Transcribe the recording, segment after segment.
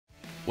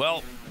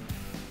Well,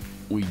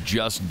 we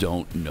just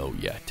don't know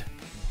yet.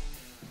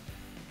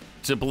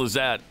 Simple as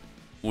that.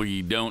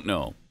 We don't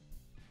know.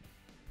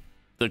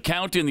 The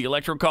count in the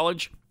Electoral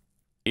College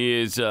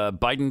is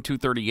Biden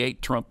 238,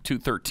 Trump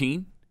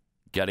 213.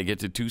 Got to get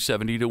to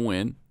 270 to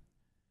win.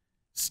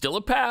 Still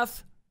a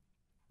path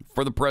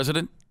for the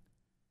president,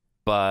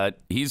 but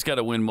he's got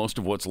to win most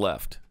of what's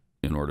left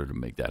in order to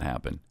make that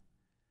happen.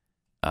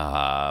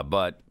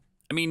 But,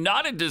 I mean,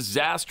 not a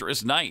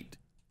disastrous night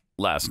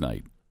last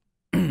night.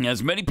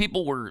 As many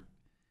people were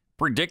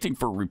predicting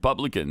for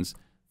Republicans,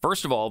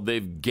 first of all,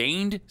 they've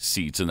gained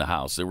seats in the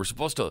House. They were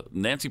supposed to,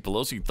 Nancy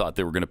Pelosi thought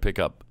they were going to pick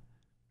up,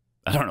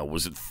 I don't know,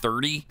 was it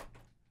 30?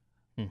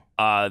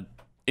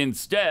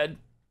 Instead,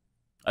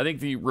 I think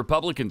the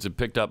Republicans have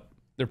picked up.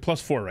 They're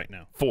plus 4 right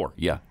now. 4,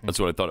 yeah. That's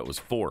what I thought it was,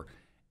 4.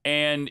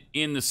 And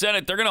in the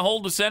Senate, they're going to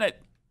hold the Senate.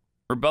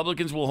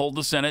 Republicans will hold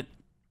the Senate,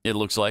 it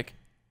looks like.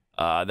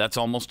 That's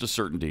almost a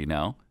certainty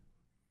now.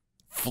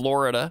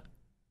 Florida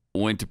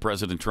went to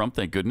President Trump,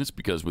 thank goodness,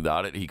 because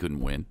without it, he couldn't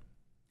win.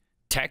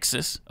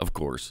 Texas, of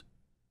course,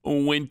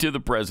 went to the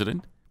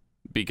president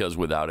because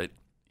without it,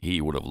 he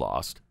would have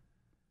lost.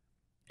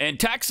 And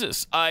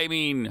Texas, I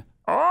mean,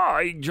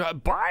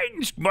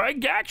 Biden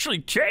might actually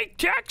take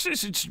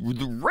Texas. It's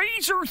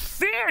razor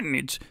thin.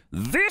 It's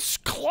this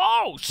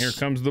close. Here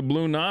comes the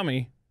Blue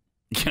Nami.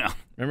 Yeah.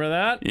 Remember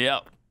that?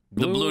 Yeah.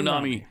 The Blue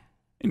Nami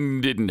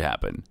didn't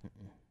happen.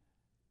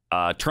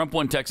 Trump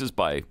won Texas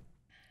by,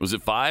 was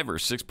it 5 or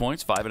 6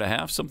 points?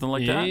 5.5, something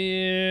like that?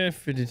 Yeah,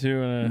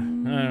 52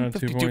 and I don't know,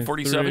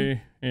 52-47?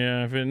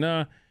 Yeah,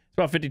 it's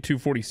about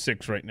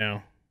 52-46 right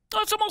now. Oh,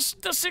 it's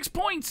almost 6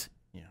 points.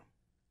 Yeah.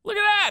 Look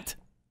at that.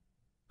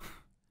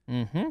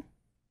 Mm-hmm.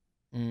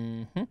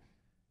 You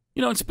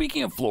know, and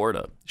speaking of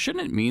Florida,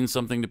 shouldn't it mean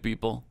something to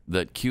people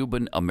that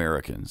Cuban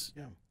Americans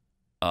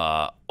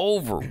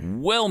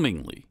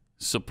overwhelmingly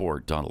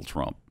support Donald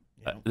Trump?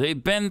 Yeah.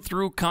 They've been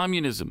through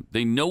communism.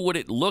 They know what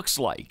it looks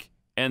like,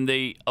 and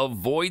they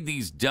avoid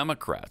these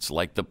Democrats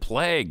like the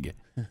plague.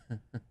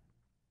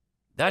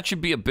 That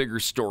should be a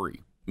bigger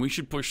story. We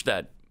should push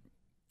that.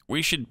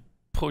 We should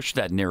push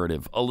that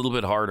narrative a little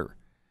bit harder,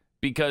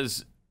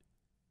 because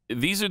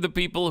these are the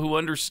people who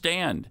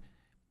understand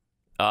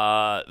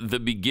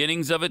the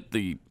beginnings of it,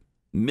 the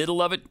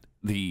middle of it,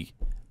 the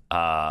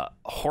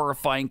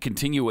horrifying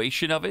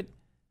continuation of it.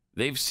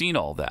 They've seen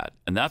all that,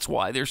 and that's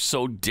why they're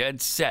so dead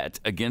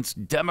set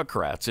against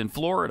Democrats in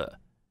Florida.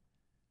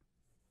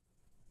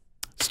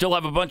 Still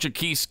have a bunch of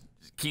key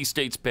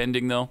states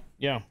pending, though.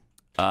 Yeah.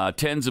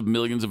 Tens of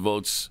millions of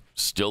votes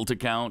still to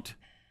count.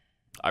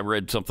 I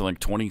read something like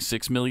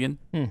 26 million.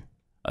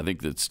 I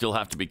think that still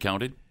have to be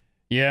counted.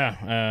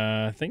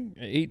 Yeah, I think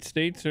 8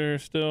 states are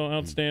still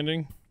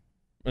outstanding.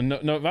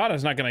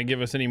 Nevada's not going to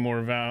give us any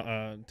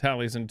more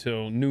tallies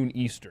until noon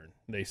Eastern,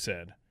 they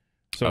said.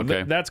 So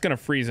okay. That's going to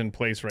freeze in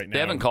place right now. They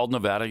haven't called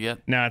Nevada yet?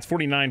 No, it's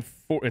 49.3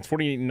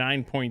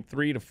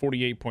 to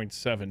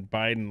 48.7.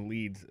 Biden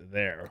leads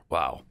there.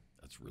 Wow,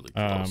 that's really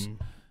close.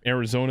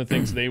 Arizona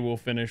thinks they will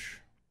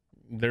finish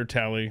their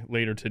tally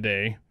later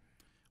today.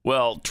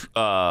 Well,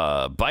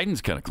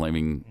 Biden's kind of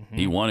claiming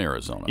he won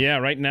Arizona. Yeah,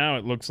 right now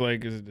it looks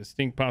like there's a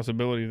distinct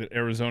possibility that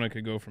Arizona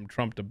could go from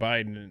Trump to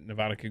Biden, and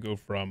Nevada could go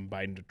from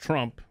Biden to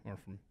Trump, or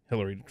from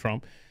Hillary to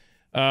Trump.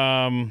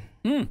 Well,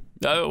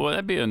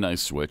 that'd be a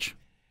nice switch.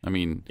 I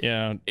mean,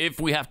 yeah. If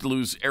we have to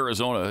lose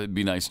Arizona, it'd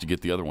be nice to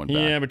get the other one back.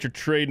 Yeah, but you're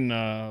trading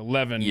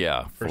 11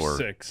 for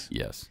 6.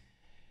 Yes.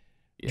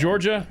 Yeah,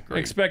 Georgia,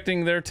 great.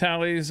 expecting their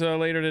tallies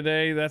later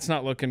today. That's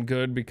not looking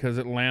good because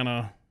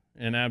Atlanta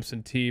and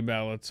absentee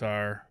ballots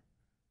are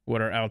what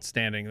are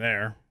outstanding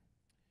there.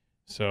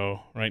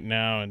 So right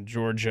now in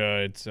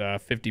Georgia, it's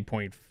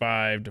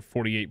 50.5 to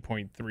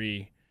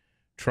 48.3.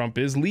 Trump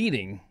is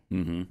leading,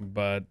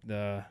 but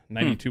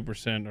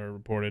 92% are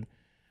reported.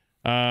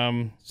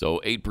 So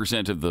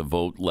 8% of the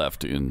vote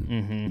left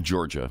in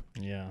Georgia.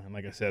 Yeah, and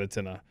like I said, it's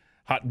in a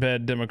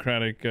hotbed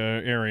Democratic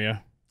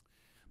area.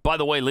 By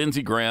the way,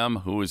 Lindsey Graham,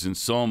 who was in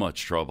so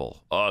much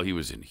trouble. Oh, he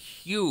was in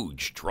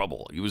huge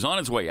trouble. He was on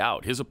his way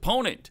out. His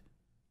opponent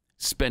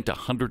spent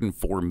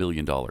 $104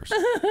 million.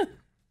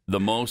 The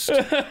most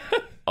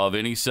of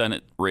any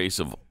Senate race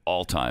of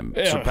all time.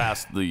 Yeah.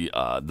 Surpassed the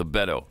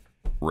Beto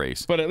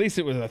race. But at least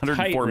it was a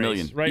tight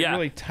race, right? Yeah.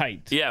 Really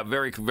tight. Yeah,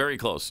 very, very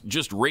close.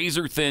 Just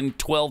razor thin,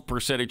 12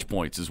 percentage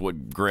points is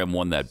what Graham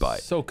won that by.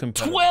 So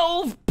competitive.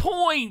 12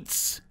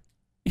 points!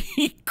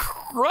 He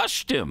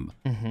crushed him.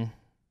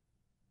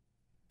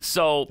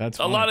 So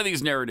a lot of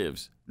these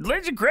narratives,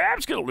 Lindsey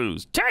Graham's going to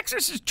lose.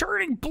 Texas is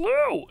turning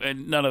blue.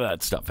 And none of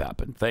that stuff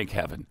happened. Thank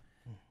heaven.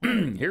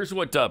 Here's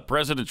what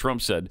President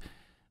Trump said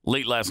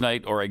late last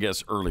night, or I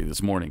guess early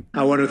this morning.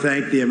 I want to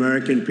thank the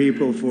American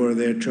people for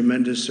their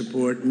tremendous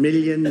support.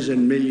 Millions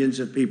and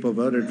millions of people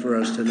voted for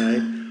us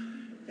tonight.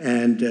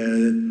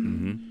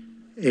 And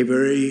a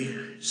very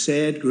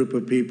sad group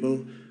of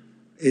people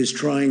is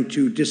trying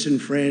to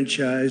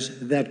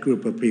disenfranchise that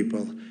group of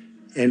people.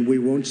 And we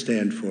won't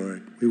stand for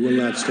it. We will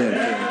not stand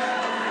for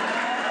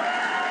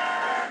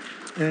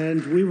it.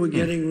 And we were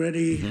getting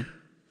ready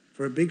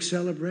for a big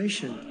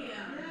celebration.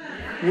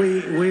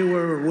 we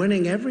were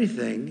winning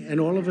everything, and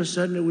all of a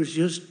sudden it was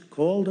just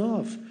called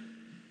off.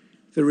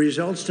 The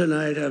results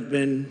tonight have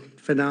been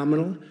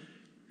phenomenal,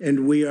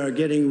 and we are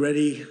getting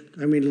ready.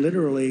 I mean,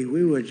 literally,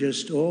 we were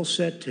just all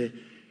set to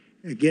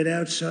get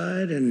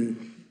outside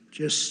and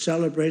just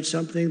celebrate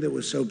something that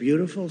was so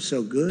beautiful,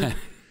 so good,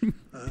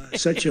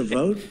 such a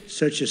vote,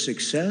 such a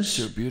success.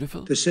 So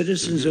beautiful. The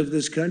citizens of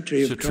this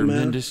country have come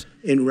out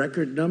in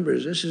record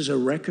numbers. This is a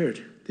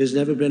record. There's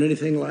never been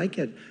anything like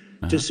it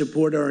to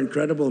support our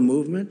incredible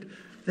movement.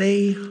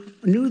 They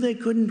knew they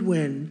couldn't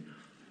win,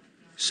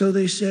 so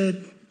they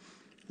said,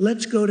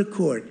 let's go to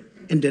court.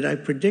 And did I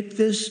predict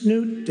this,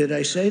 Newt? Did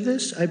I say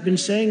this? I've been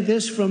saying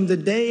this from the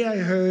day I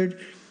heard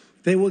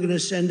they were going to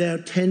send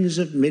out tens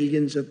of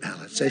millions of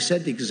ballots. I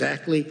said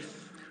exactly,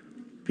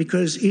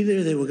 because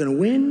either they were going to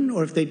win,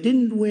 or if they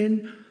didn't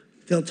win,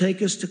 they'll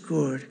take us to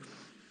court.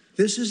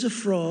 This is a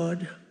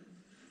fraud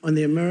on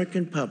the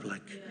American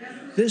public.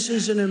 This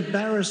is an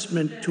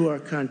embarrassment to our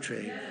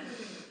country.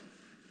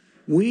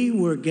 We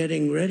were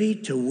getting ready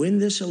to win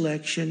this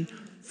election.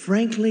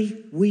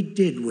 Frankly, we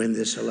did win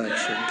this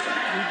election.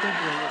 We did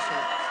win this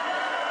election.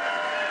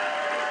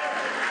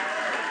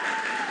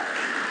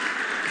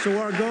 So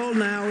our goal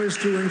now is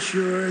to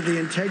ensure the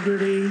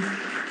integrity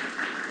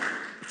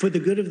for the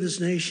good of this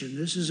nation.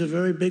 This is a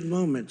very big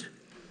moment.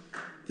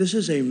 This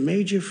is a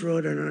major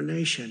fraud in our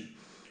nation.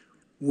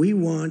 We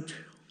want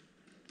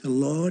the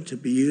law to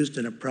be used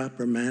in a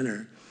proper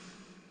manner.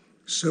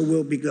 So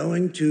we'll be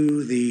going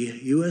to the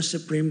U.S.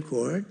 Supreme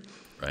Court.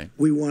 Right.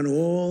 We want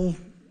all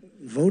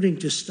voting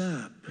to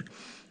stop.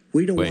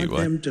 We don't want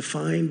them to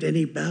find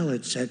any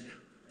ballots at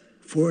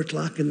 4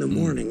 o'clock in the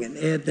morning and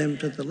add them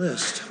to the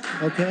list.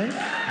 Okay?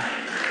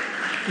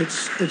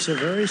 It's a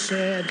very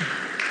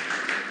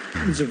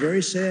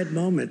sad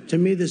moment. To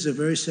me, this is a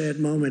very sad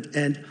moment,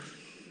 and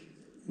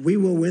we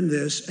will win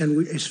this.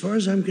 And as far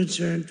as I'm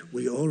concerned,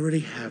 we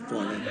already have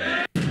won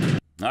it.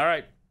 All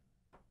right.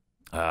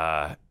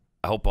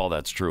 I hope all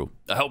that's true.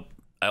 I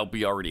hope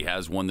he already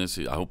has won this.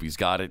 I hope he's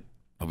got it.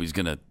 I hope he's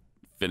going to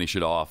finish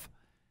it off.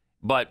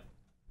 But,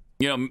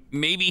 you know,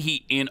 maybe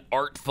he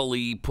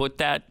inartfully put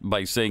that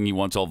by saying he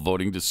wants all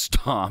voting to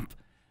stop.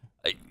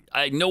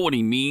 I know what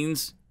he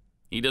means.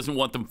 He doesn't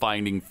want them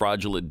finding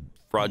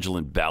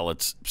fraudulent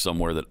ballots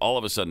somewhere that all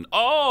of a sudden,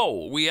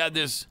 oh, we had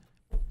this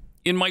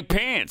in my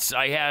pants.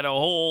 I had a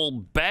whole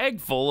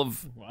bag full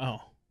of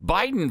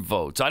Biden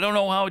votes. I don't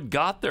know how it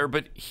got there,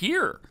 but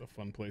here. It's a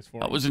fun place for it.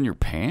 That was in your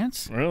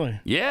pants? Really?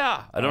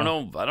 Yeah. I don't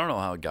know. I don't know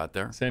how it got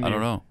there. I don't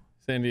know.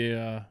 Sandy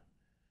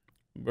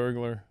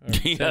Burglar.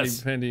 Yes.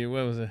 Sandy,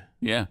 what was it?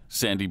 Yeah.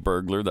 Sandy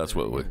Burglar. That's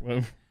what it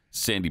was.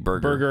 Sandy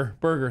Burger.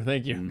 Burger.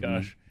 Thank you.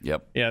 Gosh.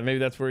 Yep. Yeah, maybe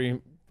that's where he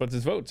puts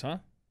his votes, huh?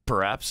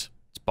 Perhaps.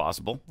 It's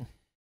possible.